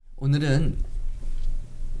오늘은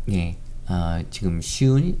지금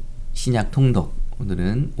쉬운 신약 통독,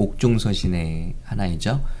 오늘은 옥중서신의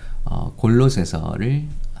하나이죠. 골로새서를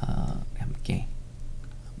함께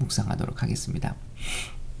묵상하도록 하겠습니다.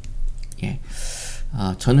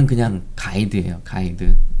 저는 그냥 가이드예요.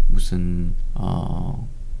 가이드. 무슨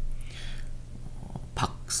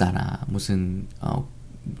박사나 무슨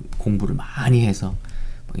공부를 많이 해서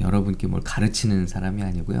여러분께 뭘 가르치는 사람이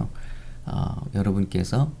아니고요.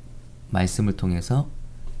 여러분께서 말씀을 통해서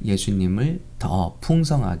예수님을 더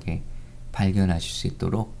풍성하게 발견하실 수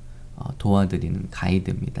있도록 도와드리는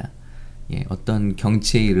가이드입니다. 어떤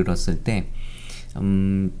경치에 이르렀을 때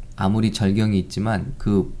아무리 절경이 있지만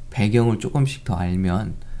그 배경을 조금씩 더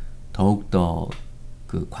알면 더욱더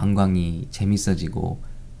그 관광이 재밌어지고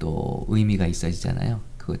또 의미가 있어지잖아요.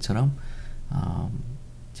 그것처럼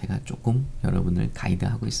제가 조금 여러분을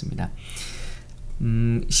가이드하고 있습니다.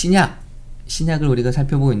 신약을 우리가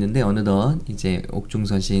살펴보고 있는데 어느덧 이제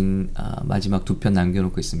옥중서신 마지막 두 편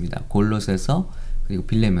남겨놓고 있습니다. 골로새서 그리고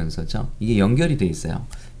빌레몬서죠. 이게 연결이 돼 있어요.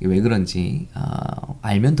 이게 왜 그런지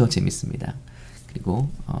알면 더 재밌습니다. 그리고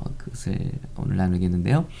그것을 오늘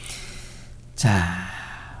나누겠는데요. 자,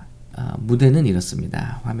 무대는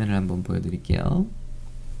이렇습니다. 화면을 한번 보여드릴게요.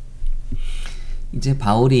 이제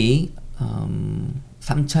바울이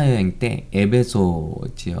 3차 여행 때 에베소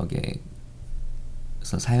지역에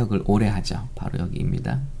사역을 오래 하죠. 바로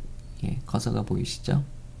여기입니다. 커서가 보이시죠?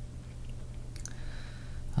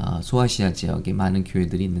 소아시아 지역에 많은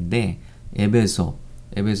교회들이 있는데 에베소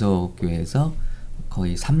교회에서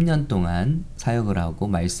거의 3년 동안 사역을 하고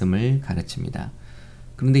말씀을 가르칩니다.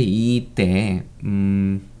 그런데 이때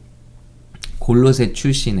골로새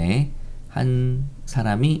출신의 한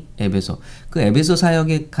사람이 그 에베소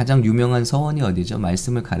사역의 가장 유명한 서원이 어디죠?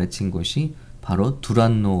 말씀을 가르친 곳이 바로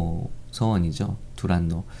두란노 서원이죠.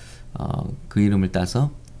 두란노. 그 이름을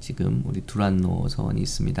따서 지금 우리 두란노 서원이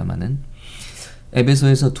있습니다만은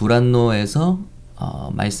에베소에서 두란노에서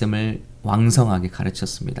말씀을 왕성하게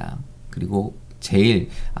가르쳤습니다. 그리고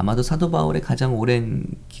아마도 사도 바울의 가장 오랜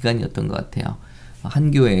기간이었던 것 같아요.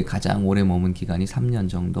 한 교회에 가장 오래 머문 기간이 3년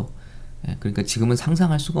정도. 그러니까 지금은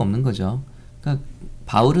상상할 수가 없는 거죠. 그러니까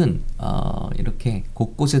바울은 이렇게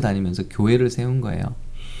곳곳에 다니면서 교회를 세운 거예요.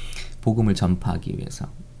 복음을 전파하기 위해서.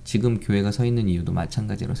 지금 교회가 서 있는 이유도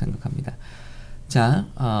마찬가지로 생각합니다. 자,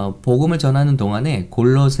 복음을 전하는 동안에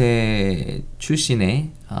골로새 출신의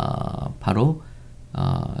바로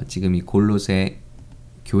지금 이 골로새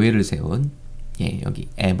교회를 세운 여기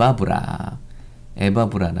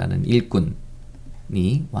에바브라라는 일꾼이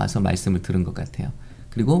와서 말씀을 들은 것 같아요.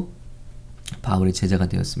 그리고 바울의 제자가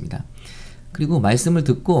되었습니다. 그리고 말씀을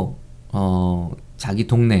듣고 자기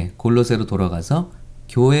동네 골로새로 돌아가서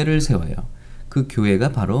교회를 세워요. 그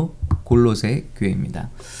교회가 바로 골로새 교회입니다.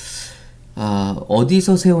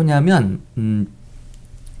 어디서 세우냐면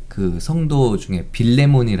그 성도 중에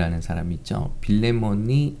빌레몬이라는 사람이 있죠.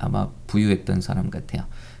 빌레몬이 아마 부유했던 사람 같아요.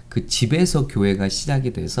 그 집에서 교회가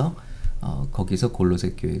시작이 돼서 거기서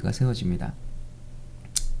골로새 교회가 세워집니다.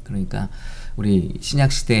 그러니까 우리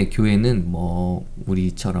신약시대 교회는 뭐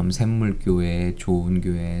우리처럼 샘물교회, 좋은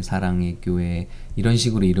교회, 사랑의 교회 이런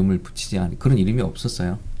식으로 이름을 붙이지 않은 그런 이름이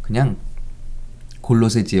없었어요. 그냥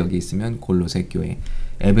골로새 지역에 있으면 골로새 교회,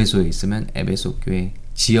 에베소에 있으면 에베소 교회,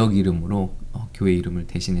 지역 이름으로 교회 이름을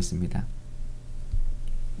대신했습니다.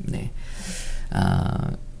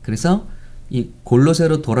 그래서 이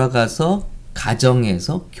골로새로 돌아가서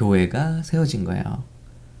가정에서 교회가 세워진 거예요.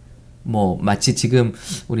 마치 지금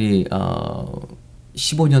우리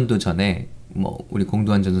 15년도 전에 우리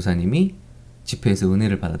공두환 전도사님이 집회에서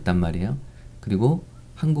은혜를 받았단 말이에요. 그리고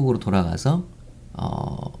한국으로 돌아가서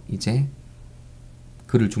이제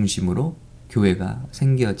그를 중심으로 교회가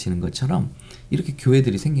생겨지는 것처럼 이렇게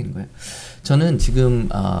교회들이 생기는 거예요. 저는 지금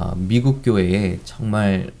미국 교회에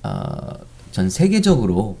정말 전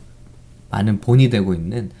세계적으로 많은 본이 되고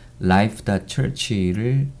있는 Life the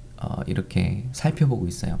Church를 이렇게 살펴보고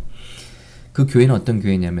있어요. 그 교회는 어떤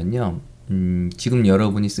교회냐면요. 지금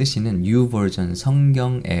여러분이 쓰시는 YouVersion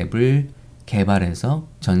성경 앱을 개발해서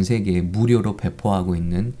전 세계에 무료로 배포하고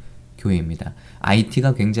있는 교회입니다.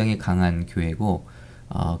 IT가 굉장히 강한 교회고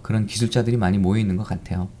그런 기술자들이 많이 모여 있는 것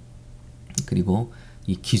같아요. 그리고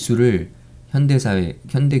이 기술을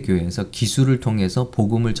현대교회에서 기술을 통해서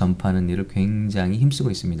복음을 전파하는 일을 굉장히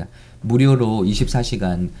힘쓰고 있습니다. 무료로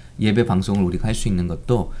 24시간 예배 방송을 우리가 할 수 있는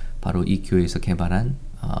것도 바로 이 교회에서 개발한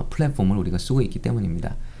플랫폼을 우리가 쓰고 있기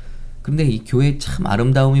때문입니다. 그런데 이 교회의 참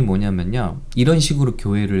아름다움이 뭐냐면요. 이런 식으로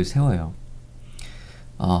교회를 세워요.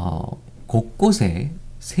 곳곳에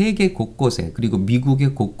세계 곳곳에 그리고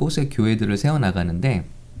미국의 곳곳에 교회들을 세워나가는데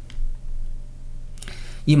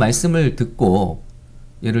이 말씀을 듣고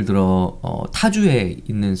예를 들어 타주에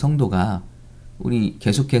있는 성도가 우리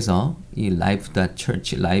계속해서 이 라이프 다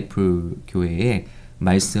처치, 라이프 교회에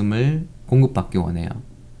말씀을 공급받기 원해요.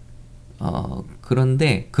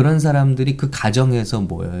 그런데 그런 사람들이 그 가정에서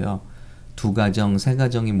모여요. 두 가정, 세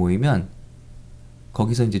가정이 모이면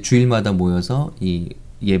거기서 이제 주일마다 모여서 이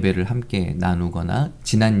예배를 함께 나누거나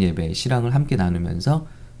지난 예배, 실황을 함께 나누면서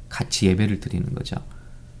같이 예배를 드리는 거죠.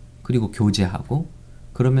 그리고 교제하고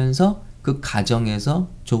그러면서 그 가정에서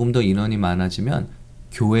조금 더 인원이 많아지면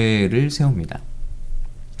교회를 세웁니다.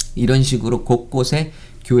 이런 식으로 곳곳에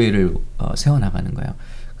교회를 세워나가는 거예요.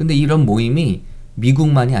 근데 이런 모임이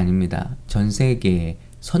미국만이 아닙니다. 전 세계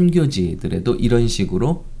선교지들에도 이런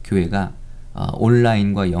식으로 교회가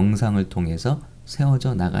온라인과 영상을 통해서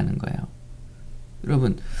세워져 나가는 거예요.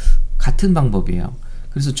 여러분, 같은 방법이에요.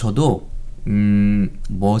 그래서 저도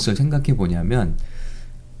무엇을 생각해 보냐면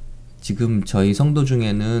지금 저희 성도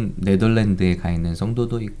중에는 네덜란드에 가 있는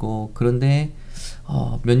성도도 있고 그런데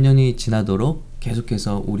몇 년이 지나도록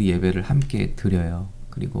계속해서 우리 예배를 함께 드려요.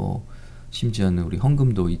 그리고 심지어는 우리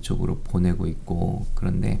헌금도 이쪽으로 보내고 있고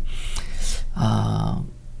그런데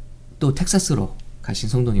또 텍사스로 가신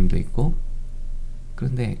성도님도 있고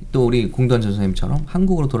그런데 또 우리 공도환 전사님처럼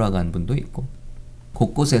한국으로 돌아간 분도 있고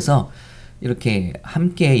곳곳에서 이렇게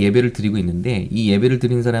함께 예배를 드리고 있는데 이 예배를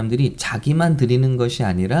드리는 사람들이 자기만 드리는 것이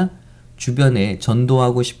아니라 주변에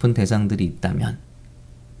전도하고 싶은 대상들이 있다면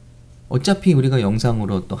어차피 우리가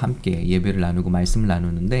영상으로 또 함께 예배를 나누고 말씀을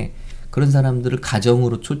나누는데 그런 사람들을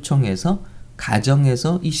가정으로 초청해서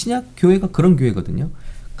가정에서 이 신약 교회가 그런 교회거든요.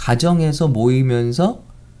 가정에서 모이면서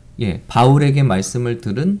바울에게 말씀을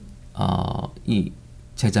들은 이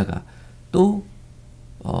제자가 또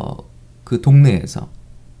그 동네에서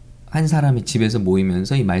한 사람이 집에서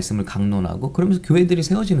모이면서 이 말씀을 강론하고 그러면서 교회들이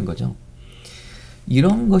세워지는 거죠.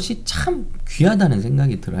 이런 것이 참 귀하다는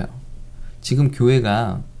생각이 들어요. 지금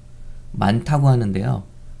교회가 많다고 하는데요.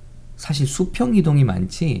 사실 수평 이동이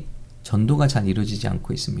많지 전도가 잘 이루어지지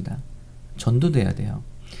않고 있습니다. 전도돼야 돼요.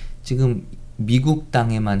 지금 미국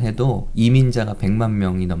땅에만 해도 이민자가 100만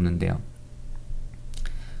명이 넘는데요.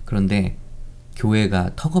 그런데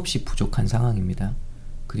교회가 턱없이 부족한 상황입니다.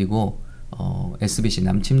 그리고 SBC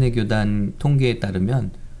남침례교단 통계에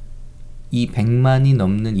따르면 이 100만이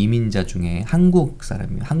넘는 이민자 중에 한국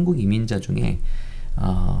이민자 중에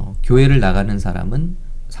교회를 나가는 사람은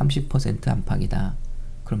 30% 안팎이다.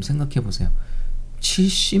 그럼 생각해 보세요.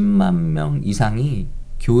 70만 명 이상이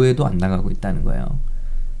교회도 안 나가고 있다는 거예요.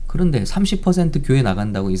 그런데 30% 교회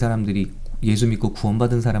나간다고 이 사람들이 예수 믿고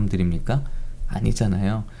구원받은 사람들입니까?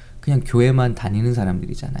 아니잖아요. 그냥 교회만 다니는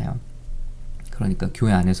사람들이잖아요. 그러니까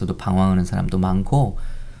교회 안에서도 방황하는 사람도 많고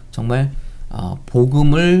정말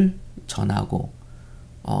복음을 전하고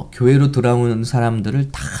교회로 돌아오는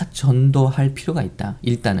사람들을 다 전도할 필요가 있다.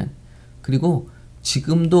 일단은. 그리고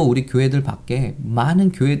지금도 우리 교회들 밖에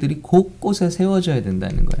많은 교회들이 곳곳에 세워져야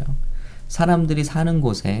된다는 거예요. 사람들이 사는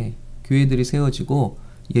곳에 교회들이 세워지고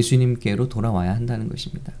예수님께로 돌아와야 한다는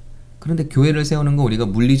것입니다. 그런데 교회를 세우는 거 우리가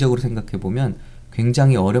물리적으로 생각해 보면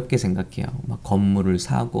굉장히 어렵게 생각해요. 막 건물을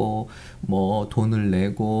사고 뭐 돈을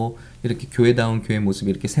내고 이렇게 교회다운 교회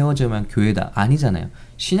모습이 이렇게 세워져야만 교회다. 아니잖아요.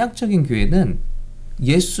 신약적인 교회는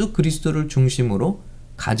예수 그리스도를 중심으로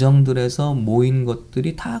가정들에서 모인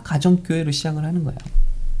것들이 다 가정교회로 시작을 하는 거예요.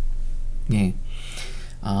 예.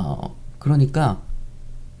 그러니까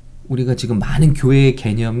우리가 지금 많은 교회의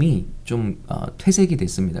개념이 좀 퇴색이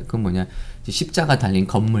됐습니다. 그건 뭐냐? 십자가 달린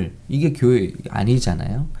건물. 이게 교회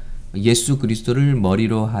아니잖아요. 예수 그리스도를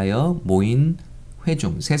머리로 하여 모인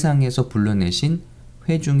회중, 세상에서 불러내신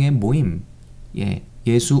회중의 모임,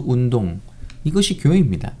 예수 운동, 이것이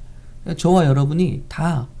교회입니다. 저와 여러분이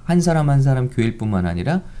다 한 사람 한 사람 교회일 뿐만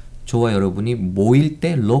아니라 저와 여러분이 모일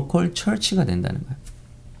때 로컬 처치가 된다는 거예요.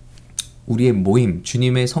 우리의 모임,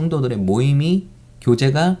 주님의 성도들의 모임이,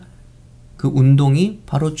 교제가, 그 운동이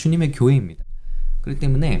바로 주님의 교회입니다. 그렇기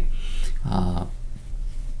때문에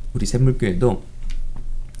우리 샘물교회도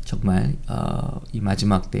정말 이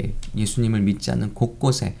마지막 때 예수님을 믿지 않는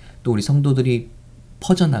곳곳에 또 우리 성도들이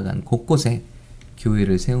퍼져나간 곳곳에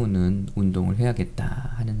교회를 세우는 운동을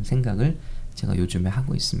해야겠다 하는 생각을 제가 요즘에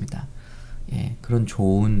하고 있습니다. 그런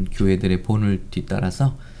좋은 교회들의 본을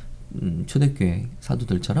뒤따라서 초대교회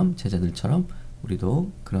사도들처럼 제자들처럼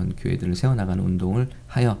우리도 그런 교회들을 세워나가는 운동을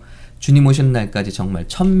하여 주님 오시는 날까지 정말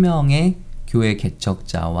 1000명의 교회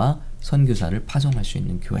개척자와 선교사를 파송할 수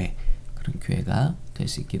있는 교회, 그런 교회가 될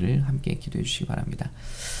수 있기를 함께 기도해 주시기 바랍니다.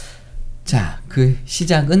 자, 그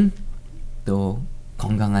시작은 또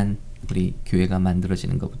건강한 우리 교회가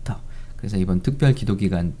만들어지는 것부터, 그래서 이번 특별 기도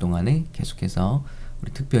기간 동안에 계속해서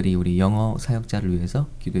우리 특별히 우리 영어 사역자를 위해서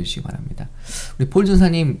기도해 주시기 바랍니다. 우리 폴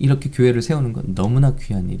전사님 이렇게 교회를 세우는 건 너무나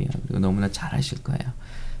귀한 일이에요. 그리고 너무나 잘하실 거예요.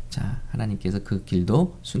 자, 하나님께서 그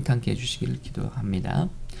길도 순탄케 해주시기를 기도합니다.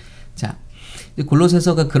 자,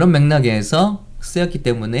 골로새서가 그런 맥락에서 쓰였기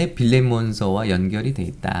때문에 빌레몬서와 연결이 돼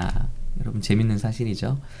있다. 여러분 재밌는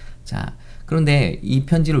사실이죠. 자, 그런데 이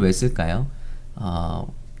편지를 왜 쓸까요?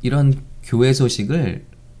 이런 교회 소식을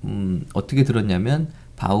어떻게 들었냐면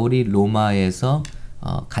바울이 로마에서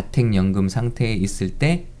가택연금 상태에 있을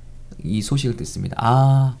때 이 소식을 듣습니다.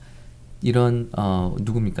 아, 이런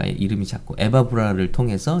누굽니까? 이름이 자꾸 에바브라를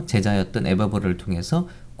통해서 제자였던 에바브라를 통해서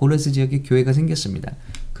골로새 지역에 교회가 생겼습니다.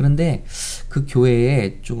 그런데 그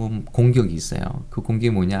교회에 조금 공격이 있어요. 그 공격이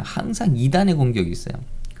뭐냐? 항상 이단의 공격이 있어요.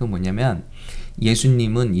 그건 뭐냐면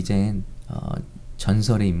예수님은 이젠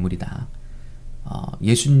전설의 인물이다.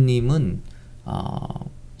 예수님은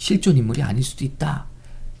실존 인물이 아닐 수도 있다.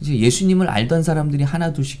 이제 예수님을 알던 사람들이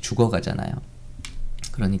하나둘씩 죽어가잖아요.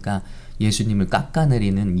 그러니까 예수님을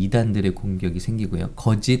깎아내리는 이단들의 공격이 생기고요.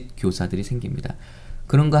 거짓 교사들이 생깁니다.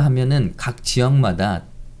 그런가 하면은 각 지역마다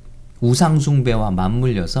우상숭배와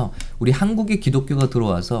맞물려서 우리 한국에 기독교가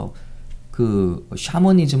들어와서 그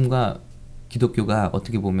샤머니즘과 기독교가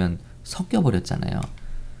어떻게 보면 섞여버렸잖아요.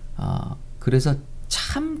 그래서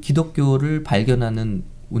참 기독교를 발견하는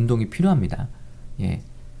운동이 필요합니다. 예.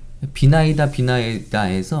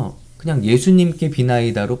 비나이다에서 그냥 예수님께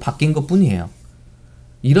비나이다로 바뀐 것 뿐이에요.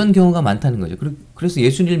 이런 경우가 많다는 거죠. 그래서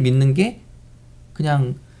예수님을 믿는 게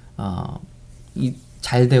그냥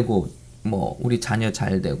잘 되고 뭐 우리 자녀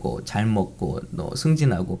잘 되고 잘 먹고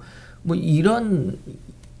승진하고 뭐 이런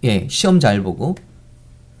시험 잘 보고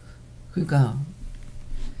그러니까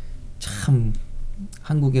참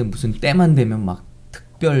한국에 무슨 때만 되면 막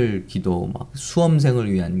특별 기도 막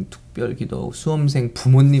수험생을 위한 특별 기도 수험생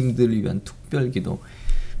부모님들을 위한 특별 기도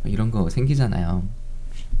이런 거 생기잖아요.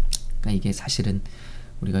 그러니까 이게 사실은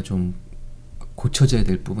우리가 좀 고쳐져야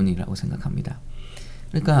될 부분이라고 생각합니다.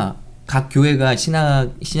 그러니까 각 교회가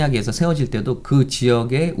신약에서 세워질 때도 그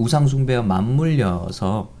지역의 우상숭배와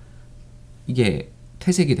맞물려서 이게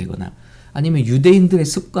퇴색이 되거나 아니면 유대인들의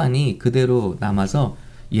습관이 그대로 남아서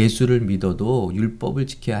예수를 믿어도 율법을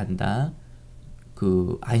지켜야 한다.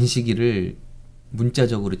 그 안식일을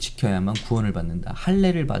문자적으로 지켜야만 구원을 받는다.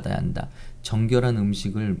 할례를 받아야 한다. 정결한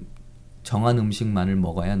음식을 정한 음식만을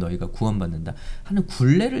먹어야 너희가 구원받는다 하는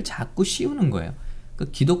굴레를 자꾸 씌우는 거예요.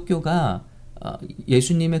 그 기독교가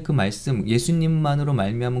예수님의 그 말씀, 예수님만으로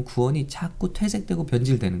말미암은 구원이 자꾸 퇴색되고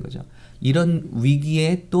변질되는 거죠. 이런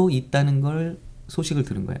위기에 또 있다는 걸 소식을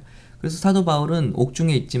들은 거예요. 그래서 사도 바울은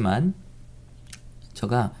옥중에 있지만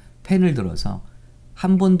제가 펜을 들어서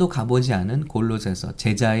한 번도 가보지 않은 골로새서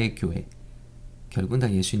제자의 교회, 결국은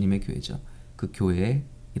다 예수님의 교회죠. 그 교회에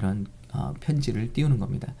이런 편지를 띄우는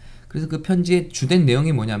겁니다. 그래서 그 편지의 주된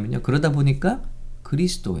내용이 뭐냐면요. 그러다 보니까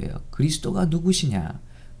그리스도예요. 그리스도가 누구시냐?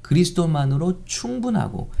 그리스도만으로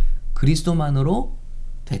충분하고 그리스도만으로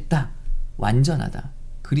됐다. 완전하다.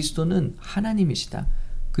 그리스도는 하나님이시다.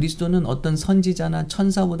 그리스도는 어떤 선지자나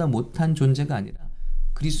천사보다 못한 존재가 아니라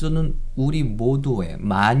그리스도는 우리 모두의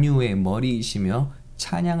만유의 머리이시며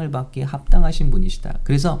찬양을 받기에 합당하신 분이시다.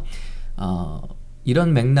 그래서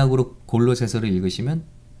이런 맥락으로 골로새서를 읽으시면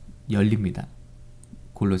열립니다.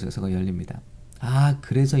 골로새서가 열립니다. 아,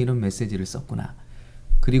 그래서 이런 메시지를 썼구나.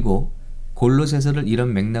 그리고 골로새서를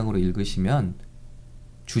이런 맥락으로 읽으시면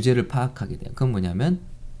주제를 파악하게 돼요. 그건 뭐냐면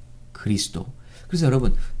그리스도. 그래서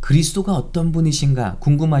여러분 그리스도가 어떤 분이신가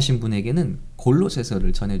궁금하신 분에게는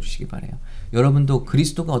골로새서를 전해주시기 바라요. 여러분도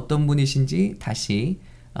그리스도가 어떤 분이신지 다시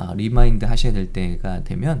리마인드 하셔야 될 때가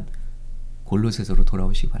되면 골로새서로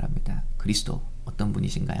돌아오시기 바랍니다. 그리스도 어떤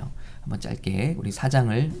분이신가요? 한번 짧게 우리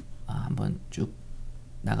 4장을 한번 쭉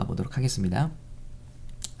나가보도록 하겠습니다.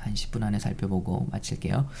 한 10분 안에 살펴보고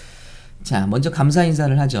마칠게요. 자, 먼저 감사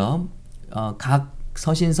인사를 하죠. 각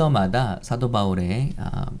서신서마다 사도 바울의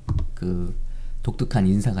그 독특한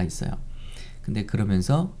인사가 있어요. 근데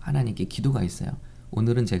그러면서 하나님께 기도가 있어요.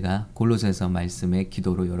 오늘은 제가 골로새서 말씀의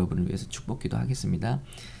기도로 여러분을 위해서 축복 기도하겠습니다.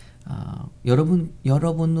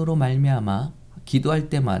 여러분으로 말미암아 기도할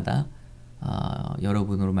때마다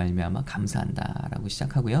여러분으로 말미암아 감사한다라고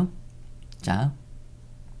시작하고요. 자,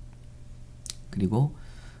 그리고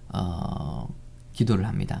기도를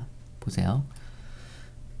합니다. 보세요.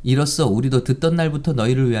 이로써 우리도 듣던 날부터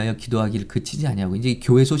너희를 위하여 기도하기를 그치지 아니하고 이제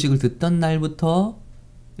교회 소식을 듣던 날부터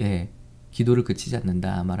기도를 그치지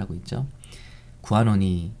않는다 말하고 있죠.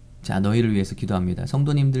 구하노니 자 너희를 위해서 기도합니다.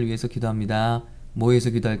 성도님들 위해서 기도합니다. 뭐 위해서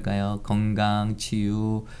기도할까요? 건강,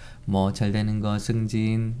 치유, 뭐 잘되는 거,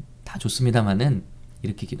 승진 다 좋습니다만은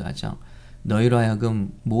이렇게 기도하죠. 너희로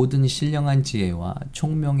하여금 모든 신령한 지혜와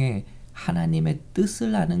총명의 하나님의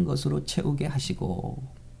뜻을 아는 것으로 채우게 하시고.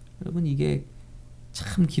 여러분, 이게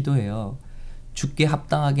참 기도예요. 주께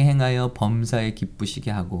합당하게 행하여 범사에 기쁘시게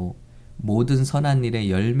하고 모든 선한 일에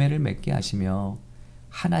열매를 맺게 하시며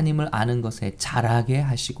하나님을 아는 것에 자라게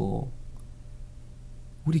하시고.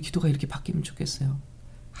 우리 기도가 이렇게 바뀌면 좋겠어요.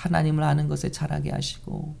 하나님을 아는 것에 자라게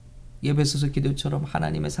하시고, 에베소서 기도처럼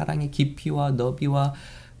하나님의 사랑의 깊이와 너비와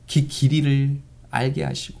길이를 알게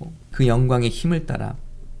하시고, 그 영광의 힘을 따라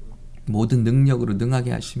모든 능력으로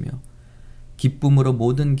능하게 하시며 기쁨으로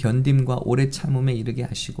모든 견딤과 오래 참음에 이르게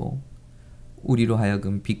하시고, 우리로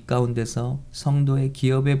하여금 빛 가운데서 성도의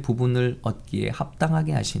기업의 부분을 얻기에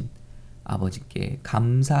합당하게 하신 아버지께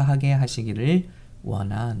감사하게 하시기를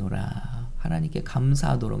원하노라. 하나님께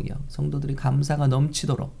감사하도록요. 성도들이 감사가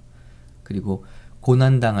넘치도록. 그리고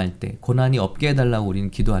고난당할 때 고난이 없게 해달라고 우리는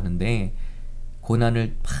기도하는데,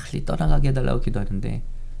 고난을 빨리 떠나가게 해달라고 기도하는데,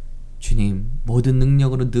 주님 모든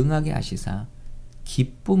능력으로 능하게 하시사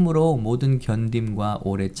기쁨으로 모든 견딤과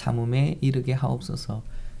오래 참음에 이르게 하옵소서.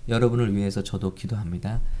 여러분을 위해서 저도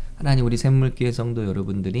기도합니다. 하나님, 우리 샘물교회 성도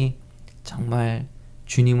여러분들이 정말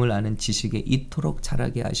주님을 아는 지식에 이토록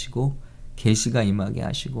자라게 하시고 계시가 임하게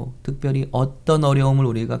하시고, 특별히 어떤 어려움을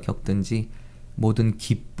우리가 겪든지 모든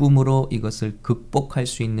기쁨으로 이것을 극복할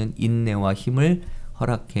수 있는 인내와 힘을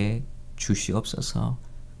허락해 주시옵소서.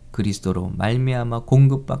 그리스도로 말미암아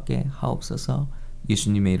공급받게 하옵소서.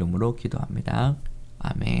 예수님의 이름으로 기도합니다.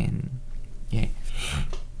 아멘. 예.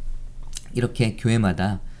 이렇게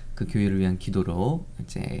교회마다 그 교회를 위한 기도로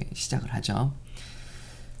이제 시작을 하죠.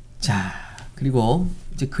 자, 그리고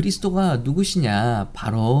이제 그리스도가 누구시냐?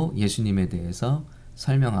 바로 예수님에 대해서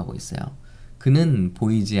설명하고 있어요. 그는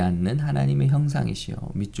보이지 않는 하나님의 형상이시요.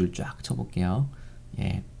 밑줄 쫙 쳐볼게요.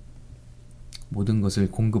 예. 모든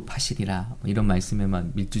것을 공급하시리라. 이런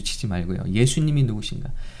말씀에만 밑줄 치지 말고요. 예수님이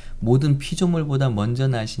누구신가? 모든 피조물보다 먼저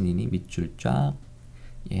나시니니 밑줄 쫙.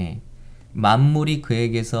 예. 만물이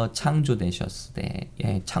그에게서 창조되셨으되.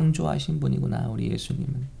 예. 창조하신 분이구나, 우리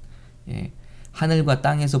예수님은. 예. 하늘과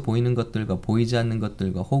땅에서 보이는 것들과 보이지 않는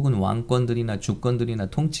것들과 혹은 왕권들이나 주권들이나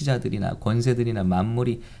통치자들이나 권세들이나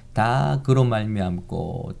만물이 다 그로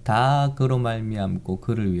말미암고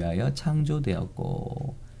그를 위하여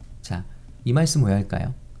창조되었고. 자, 이 말씀 왜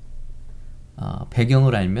할까요?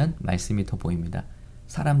 배경을 알면 말씀이 더 보입니다.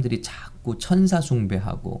 사람들이 자꾸 천사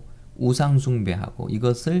숭배하고 우상 숭배하고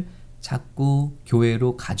이것을 자꾸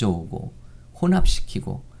교회로 가져오고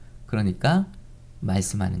혼합시키고, 그러니까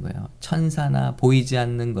말씀하는 거예요. 천사나 보이지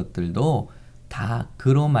않는 것들도 다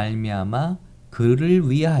그로 말미암아 그를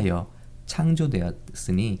위하여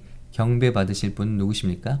창조되었으니 경배 받으실 분은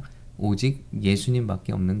누구십니까? 오직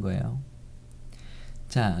예수님밖에 없는 거예요.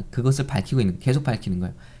 자, 그것을 계속 밝히는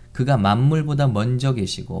거예요. 그가 만물보다 먼저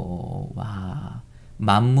계시고, 와,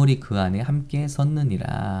 만물이 그 안에 함께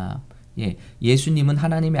섰느니라. 예, 예수님은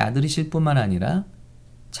하나님의 아들이실 뿐만 아니라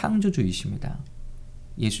창조주이십니다.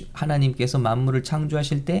 하나님께서 만물을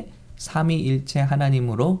창조하실 때 삼위일체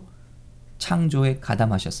하나님으로 창조에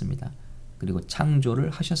가담하셨습니다. 그리고 창조를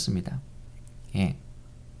하셨습니다. 예.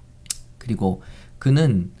 그리고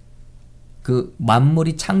그는 그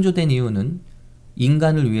만물이 창조된 이유는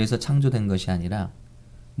인간을 위해서 창조된 것이 아니라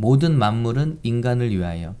모든 만물은 인간을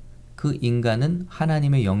위하여, 그 인간은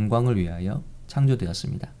하나님의 영광을 위하여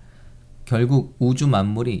창조되었습니다. 결국 우주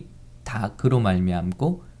만물이 다 그로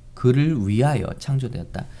말미암고 그를 위하여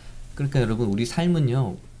창조되었다. 그러니까 여러분, 우리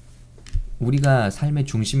삶은요, 우리가 삶의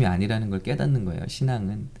중심이 아니라는 걸 깨닫는 거예요.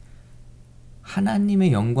 신앙은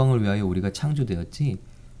하나님의 영광을 위하여 우리가 창조되었지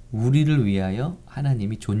우리를 위하여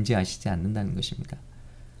하나님이 존재하시지 않는다는 것입니다.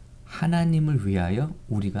 하나님을 위하여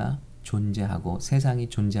우리가 존재하고 세상이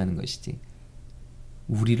존재하는 것이지,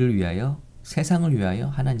 우리를 위하여, 세상을 위하여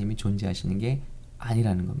하나님이 존재하시는 게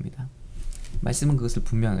아니라는 겁니다. 말씀은 그것을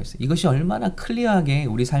분명하게 했어요. 이것이 얼마나 클리어하게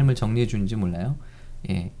우리 삶을 정리해 주는지 몰라요.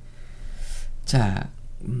 예. 자,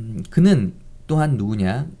 그는 또한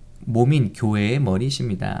누구냐? 몸인 교회의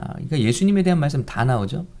머리이십니다. 그러니까 예수님에 대한 말씀 다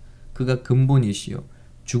나오죠. 그가 근본이시요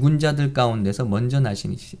죽은 자들 가운데서 먼저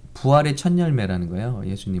나시니, 부활의 첫 열매라는 거예요.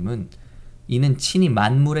 예수님은 이는 친히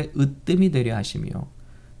만물의 으뜸이 되려 하시며,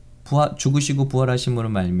 죽으시고 부활하심으로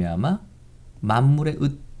말미암아 만물의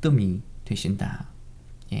으뜸이 되신다.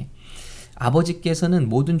 예. 아버지께서는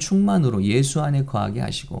모든 충만으로 예수 안에 거하게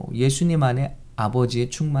하시고 예수님 안에 아버지의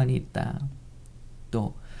충만이 있다.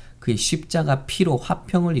 또 그의 십자가 피로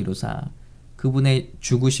화평을 이루사 그분의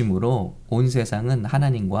죽으심으로 온 세상은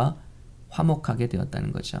하나님과 화목하게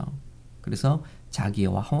되었다는 거죠. 그래서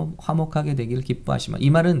자기와 화목하게 되기를 기뻐하시며, 이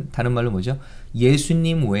말은 다른 말로 뭐죠?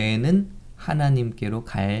 예수님 외에는 하나님께로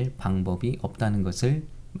갈 방법이 없다는 것을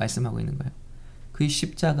말씀하고 있는 거예요. 그의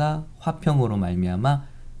십자가 화평으로 말미암아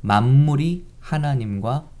만물이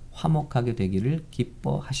하나님과 화목하게 되기를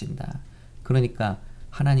기뻐하신다. 그러니까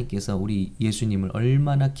하나님께서 우리 예수님을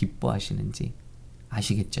얼마나 기뻐하시는지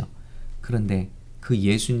아시겠죠? 그런데 그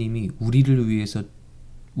예수님이 우리를 위해서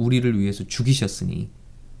죽이셨으니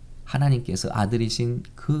하나님께서 아들이신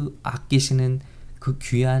그 아끼시는 그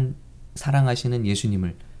귀한 사랑하시는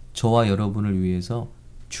예수님을 저와 여러분을 위해서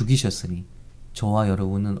죽이셨으니 저와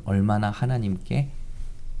여러분은 얼마나 하나님께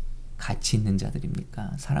가치 있는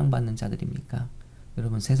자들입니까? 사랑받는 자들입니까?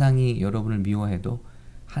 여러분, 세상이 여러분을 미워해도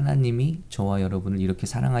하나님이 저와 여러분을 이렇게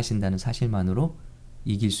사랑하신다는 사실만으로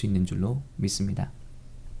이길 수 있는 줄로 믿습니다.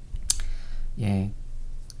 예,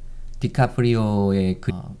 디카프리오의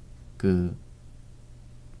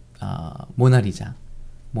모나리자의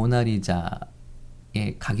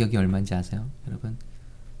가격이 얼마인지 아세요, 여러분?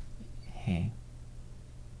 예,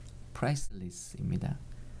 priceless입니다.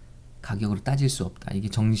 가격으로 따질 수 없다. 이게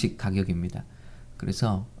정식 가격입니다.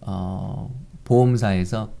 그래서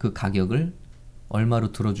보험사에서 그 가격을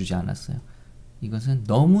얼마로 들어주지 않았어요. 이것은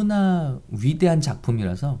너무나 위대한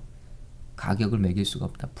작품이라서 가격을 매길 수가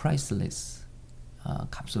없다. priceless.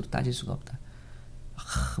 값으로 따질 수가 없다.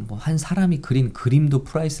 뭐 한 사람이 그린 그림도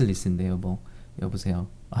priceless인데요. 뭐 여보세요.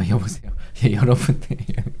 여보세요. 예, 여러분.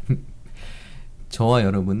 저와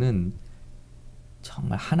여러분은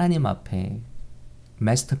정말 하나님 앞에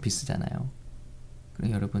마스터피스잖아요.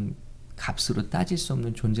 그래서 여러분, 값으로 따질 수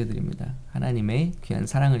없는 존재들입니다. 하나님의 귀한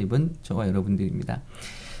사랑을 입은 저와 여러분들입니다.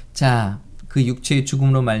 자, 그 육체의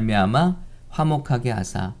죽음으로 말미암아 화목하게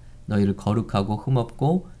하사 너희를 거룩하고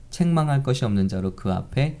흠없고 책망할 것이 없는 자로 그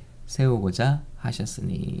앞에 세우고자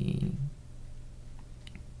하셨으니.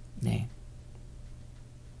 네.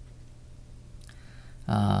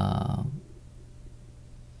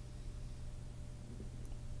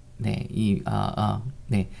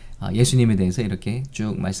 네, 예수님에 대해서 이렇게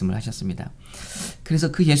쭉 말씀을 하셨습니다.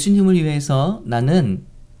 그래서 그 예수님을 위해서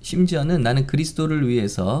심지어는 나는 그리스도를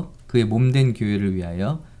위해서 그의 몸된 교회를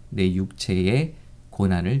위하여 내 육체의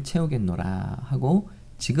고난을 채우겠노라 하고,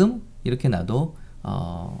 지금 이렇게 나도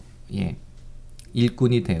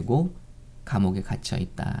일꾼이 되고 감옥에 갇혀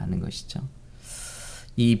있다는 것이죠.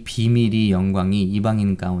 이 비밀이 영광이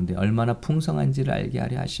이방인 가운데 얼마나 풍성한지를 알게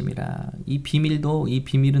하려 하심이라. 이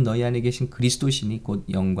비밀은 너희 안에 계신 그리스도시니 곧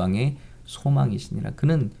영광의 소망이시니라.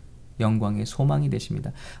 그는 영광의 소망이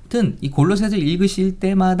되십니다. 아무튼 이 골로새서 읽으실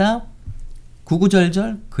때마다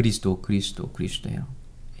구구절절 그리스도예요.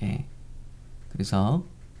 예. 그래서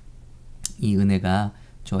이 은혜가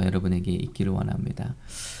저와 여러분에게 있기를 원합니다.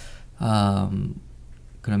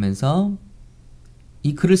 그러면서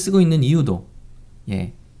이 글을 쓰고 있는 이유도,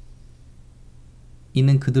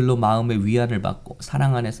 이는 그들로 마음의 위안을 받고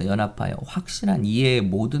사랑 안에서 연합하여 확실한 이해의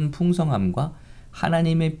모든 풍성함과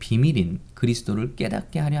하나님의 비밀인 그리스도를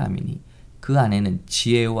깨닫게 하려 함이니 그 안에는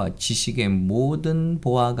지혜와 지식의 모든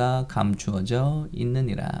보화가 감추어져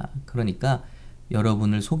있느니라. 그러니까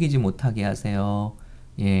여러분을 속이지 못하게 하세요.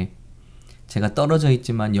 예, 제가 떨어져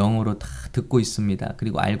있지만 영어로 다 듣고 있습니다.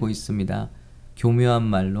 그리고 알고 있습니다. 교묘한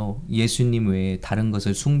말로 예수님 외에 다른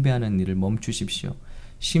것을 숭배하는 일을 멈추십시오.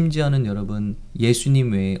 심지어는 여러분,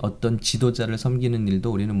 예수님 외에 어떤 지도자를 섬기는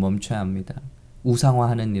일도 우리는 멈춰야 합니다.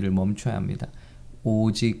 우상화하는 일을 멈춰야 합니다.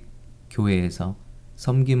 오직 교회에서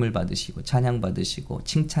섬김을 받으시고 찬양 받으시고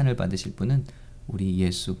칭찬을 받으실 분은 우리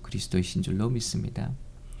예수 그리스도이신 줄로 믿습니다.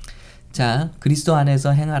 자, 그리스도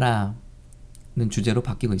안에서 행하라는 주제로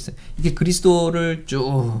바뀌고 있어요. 이게 그리스도를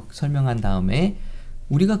쭉 설명한 다음에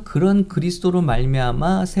우리가 그런 그리스도로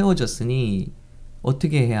말미암아 세워졌으니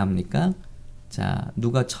어떻게 해야 합니까? 자,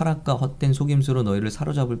 누가 철학과 헛된 속임수로 너희를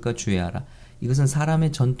사로잡을까 주의하라. 이것은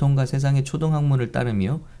사람의 전통과 세상의 초등학문을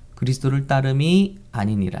따르며 그리스도를 따름이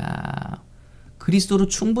아니니라. 그리스도로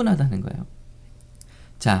충분하다는 거예요.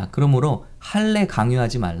 자, 그러므로 할례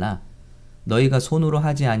강요하지 말라. 너희가 손으로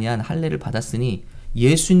하지 아니한 할례를 받았으니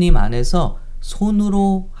예수님 안에서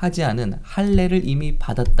손으로 하지 않은 할례를 이미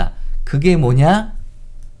받았다. 그게 뭐냐?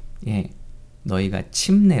 너희가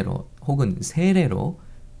침례로 혹은 세례로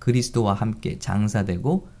그리스도와 함께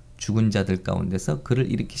장사되고 죽은 자들 가운데서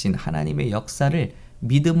그를 일으키신 하나님의 역사를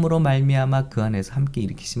믿음으로 말미암아 그 안에서 함께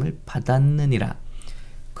일으키심을 받았느니라.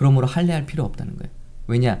 그러므로 할례할 필요 없다는 거예요.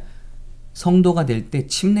 왜냐? 성도가 될 때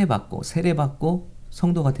침례받고 세례받고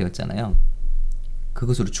성도가 되었잖아요.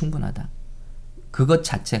 그것으로 충분하다. 그것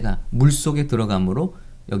자체가 물속에 들어감으로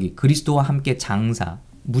여기 그리스도와 함께 장사,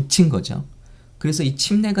 묻힌 거죠. 그래서 이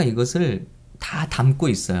침례가 이것을 다 담고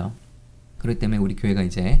있어요. 그렇기 때문에 우리 교회가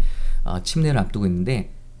이제 침례를 앞두고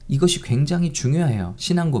있는데 이것이 굉장히 중요해요.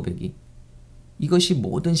 신앙 고백이. 이것이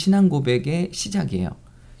모든 신앙 고백의 시작이에요.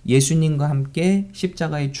 예수님과 함께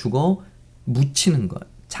십자가에 죽어 묻히는 것,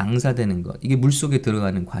 장사되는 것, 이게 물속에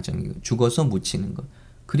들어가는 과정이고, 죽어서 묻히는 것,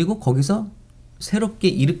 그리고 거기서 새롭게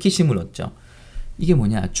일으키심을 얻죠. 이게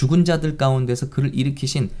뭐냐? 죽은 자들 가운데서 그를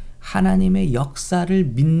일으키신 하나님의 역사를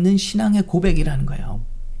믿는 신앙의 고백이라는 거예요.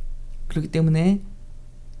 그렇기 때문에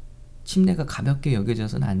침례가 가볍게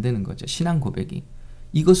여겨져서는 안 되는 거죠. 신앙 고백이.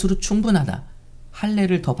 이것으로 충분하다.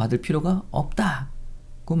 할례를 더 받을 필요가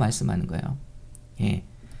없다고 말씀하는 거예요. 예.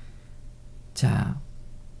 자,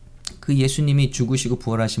 그 예수님이 죽으시고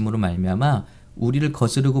부활하심으로 말미암아 우리를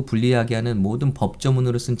거스르고 불리하게 하는 모든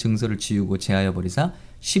법조문으로 쓴 증서를 지우고 제하여 버리사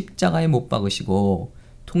십자가에 못 박으시고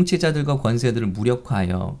통치자들과 권세들을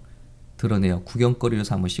무력화하여 드러내어 구경거리로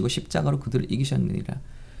삼으시고 십자가로 그들을 이기셨느니라.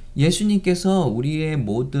 예수님께서 우리의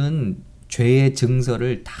모든 죄의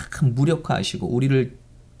증서를 다 무력화하시고 우리를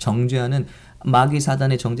정죄하는 마귀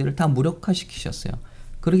사단의 정죄를 다 무력화시키셨어요.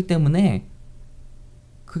 그렇기 때문에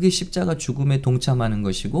그게 십자가 죽음에 동참하는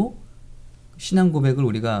것이고, 신앙 고백을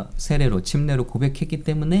우리가 세례로 침례로 고백했기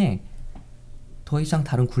때문에 더 이상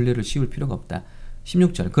다른 굴레를 씌울 필요가 없다.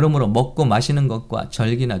 16절, 그러므로 먹고 마시는 것과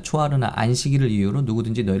절기나 초하루나 안식일을 이유로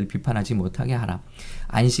누구든지 너희를 비판하지 못하게 하라.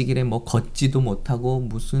 안식일에 뭐 걷지도 못하고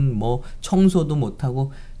무슨 뭐 청소도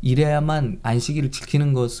못하고 이래야만 안식일을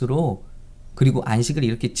지키는 것으로, 그리고 안식을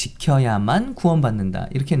이렇게 지켜야만 구원받는다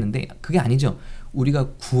이렇게 했는데 그게 아니죠.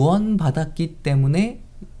 우리가 구원받았기 때문에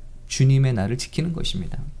주님의 날을 지키는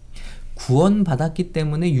것입니다. 구원받았기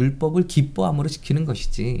때문에 율법을 기뻐함으로 지키는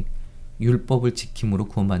것이지 율법을 지킴으로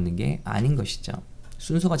구원받는 게 아닌 것이죠.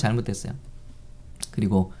 순서가 잘못됐어요.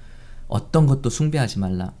 그리고 어떤 것도 숭배하지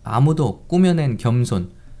말라. 아무도 꾸며낸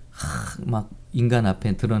겸손, 막 인간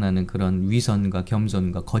앞에 드러나는 그런 위선과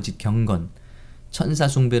겸손과 거짓 경건, 천사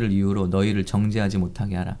숭배를 이유로 너희를 정죄하지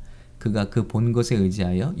못하게 하라. 그가 그 본 것에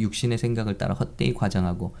의지하여 육신의 생각을 따라 헛되이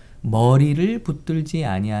과장하고 머리를 붙들지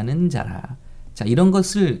아니하는 자라. 자, 이런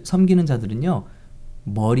것을 섬기는 자들은요,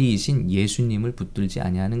 머리이신 예수님을 붙들지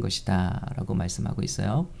아니하는 것이다 라고 말씀하고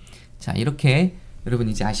있어요. 자, 이렇게 여러분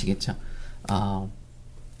이제 아시겠죠?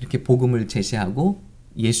 이렇게 복음을 제시하고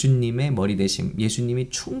예수님의 머리 되심, 예수님이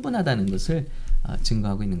충분하다는 것을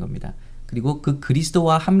증거하고 있는 겁니다. 그리고 그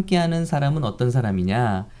그리스도와 함께하는 사람은 어떤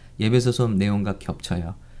사람이냐? 에베소서 내용과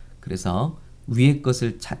겹쳐요. 그래서 위의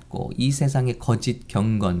것을 찾고 이 세상의 거짓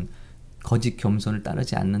경건, 거짓 겸손을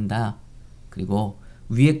따르지 않는다. 그리고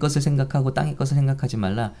위의 것을 생각하고 땅의 것을 생각하지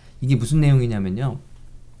말라. 이게 무슨 내용이냐면요,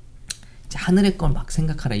 하늘의 걸 막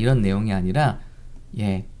생각하라 이런 내용이 아니라,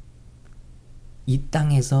 이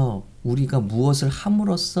땅에서 우리가 무엇을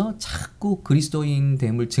함으로써 자꾸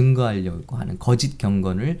그리스도인됨을 증거하려고 하는 거짓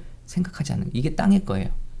경건을 생각하지 않는, 이게 땅의 거예요.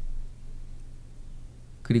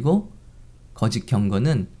 그리고 거짓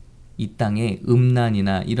경건은 이 땅의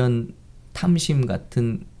음란이나 이런 탐심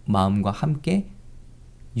같은 마음과 함께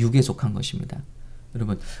육에 속한 것입니다.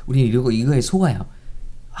 여러분, 우리는 이거에 속아요.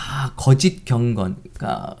 거짓 경건,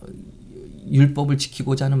 그러니까 율법을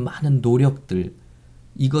지키고자 하는 많은 노력들,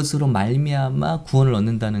 이것으로 말미암아 구원을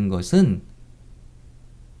얻는다는 것은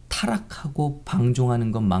타락하고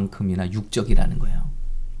방종하는 것만큼이나 육적이라는 거예요.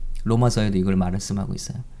 로마서에도 이걸 말씀하고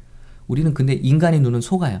있어요. 우리는 근데 인간의 눈은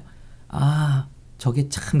속아요. 저게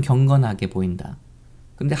참 경건하게 보인다.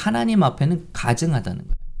 근데 하나님 앞에는 가증하다는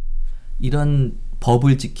거예요. 이런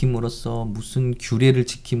법을 지킴으로써, 무슨 규례를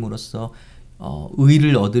지킴으로써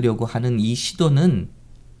의를 얻으려고 하는 이 시도는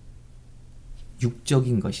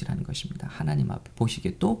육적인 것이라는 것입니다. 하나님 앞에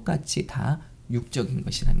보시기에 똑같이 다 육적인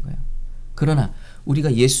것이라는 거예요. 그러나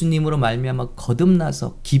우리가 예수님으로 말미암아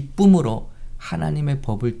거듭나서 기쁨으로 하나님의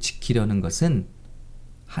법을 지키려는 것은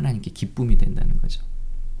하나님께 기쁨이 된다는 거죠.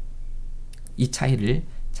 이 차이를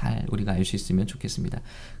잘 우리가 알 수 있으면 좋겠습니다.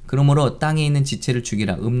 그러므로 땅에 있는 지체를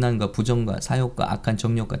죽이라. 음란과 부정과 사욕과 악한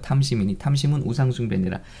정욕과 탐심이니 탐심은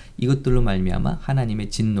우상숭배니라. 이것들로 말미암아 하나님의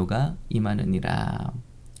진노가 임하느니라.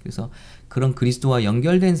 그래서 그런 그리스도와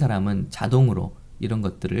연결된 사람은 자동으로 이런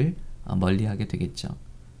것들을 멀리하게 되겠죠.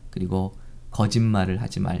 그리고 거짓말을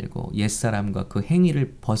하지 말고 옛사람과 그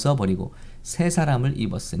행위를 벗어버리고 새 사람을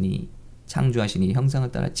입었으니 창조하시니 형상을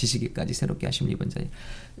따라 지시기까지 새롭게 하심을 입은 자니,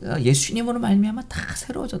 예수님으로 말미암아 다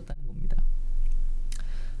새로워졌다는 겁니다.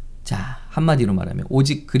 자, 한마디로 말하면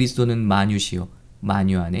오직 그리스도는 만유시요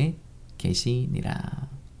만유 안에 계시니라.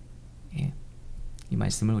 이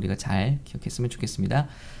말씀을 우리가 잘 기억했으면 좋겠습니다.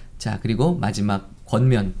 자, 그리고 마지막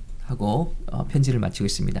권면하고 편지를 마치고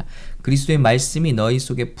있습니다. 그리스도의 말씀이 너희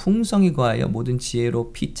속에 풍성히 거하여 모든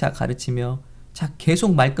지혜로 피차 가르치며, 자,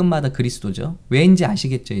 계속 말끝마다 그리스도죠. 왜인지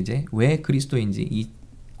아시겠죠? 이제 왜 그리스도인지, 이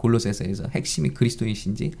골로새서에서 핵심이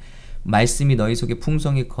그리스도이신지, 말씀이 너희 속에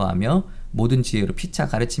풍성히 거하며 모든 지혜로 피차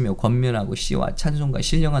가르치며 권면하고 시와 찬송과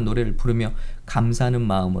신령한 노래를 부르며 감사하는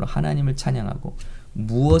마음으로 하나님을 찬양하고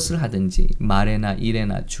무엇을 하든지 말에나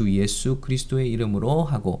일에나 주 예수 그리스도의 이름으로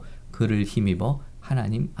하고 그를 힘입어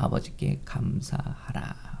하나님 아버지께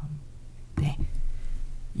감사하라. 네,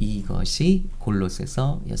 이것이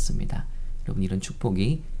골로새서였습니다. 여러분, 이런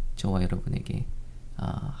축복이 저와 여러분에게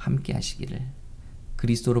함께 하시기를,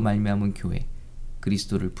 그리스도로 말미암은 교회,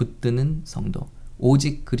 그리스도를 붙드는 성도,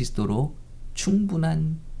 오직 그리스도로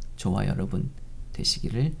충분한 저와 여러분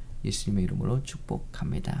되시기를 예수님의 이름으로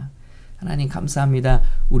축복합니다. 하나님 감사합니다.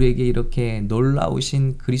 우리에게 이렇게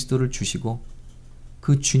놀라우신 그리스도를 주시고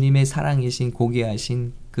그 주님의 사랑이신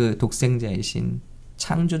고귀하신 그 독생자이신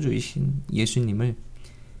창조주이신 예수님을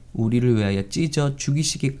우리를 위하여 찢어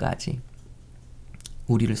죽이시기까지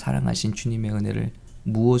우리를 사랑하신 주님의 은혜를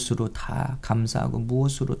무엇으로 다 감사하고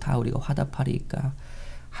무엇으로 다 우리가 화답하리까?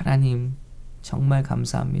 하나님 정말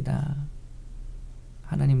감사합니다.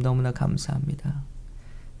 하나님 너무나 감사합니다.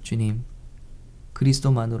 주님,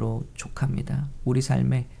 그리스도만으로 족합니다. 우리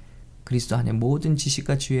삶에 그리스도 안에 모든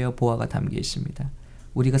지식과 지혜와 보화가 담겨 있습니다.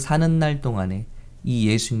 우리가 사는 날 동안에 이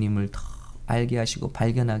예수님을 더 알게 하시고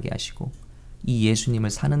발견하게 하시고 이 예수님을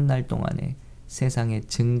사는 날 동안에 세상에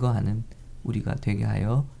증거하는 우리가 되게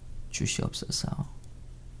하여 주시옵소서.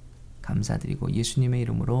 감사드리고 예수님의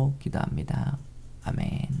이름으로 기도합니다.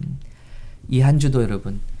 아멘. 이 한 주도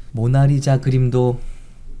여러분, 모나리자 그림도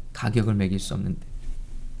가격을 매길 수 없는데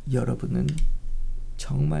여러분은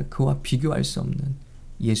정말 그와 비교할 수 없는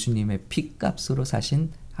예수님의 피값으로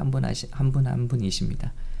사신 한 분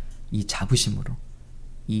분이십니다. 이 자부심으로,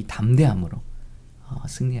 이 담대함으로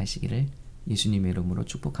승리하시기를 예수님의 이름으로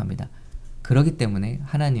축복합니다. 그렇기 때문에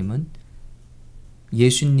하나님은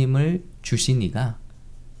예수님을 주신 이가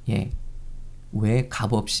왜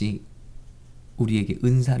값없이 우리에게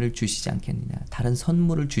은사를 주시지 않겠느냐, 다른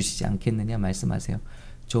선물을 주시지 않겠느냐 말씀하세요.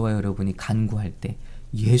 저와 여러분이 간구할 때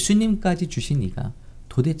예수님까지 주신 이가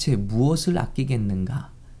도대체 무엇을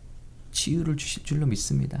아끼겠는가? 치유를 주실 줄로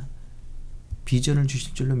믿습니다. 비전을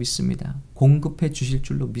주실 줄로 믿습니다. 공급해 주실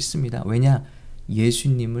줄로 믿습니다. 왜냐?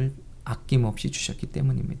 예수님을 아낌없이 주셨기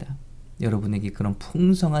때문입니다. 여러분에게 그런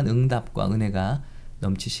풍성한 응답과 은혜가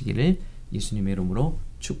넘치시기를 예수님의 이름으로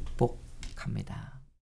축복합니다.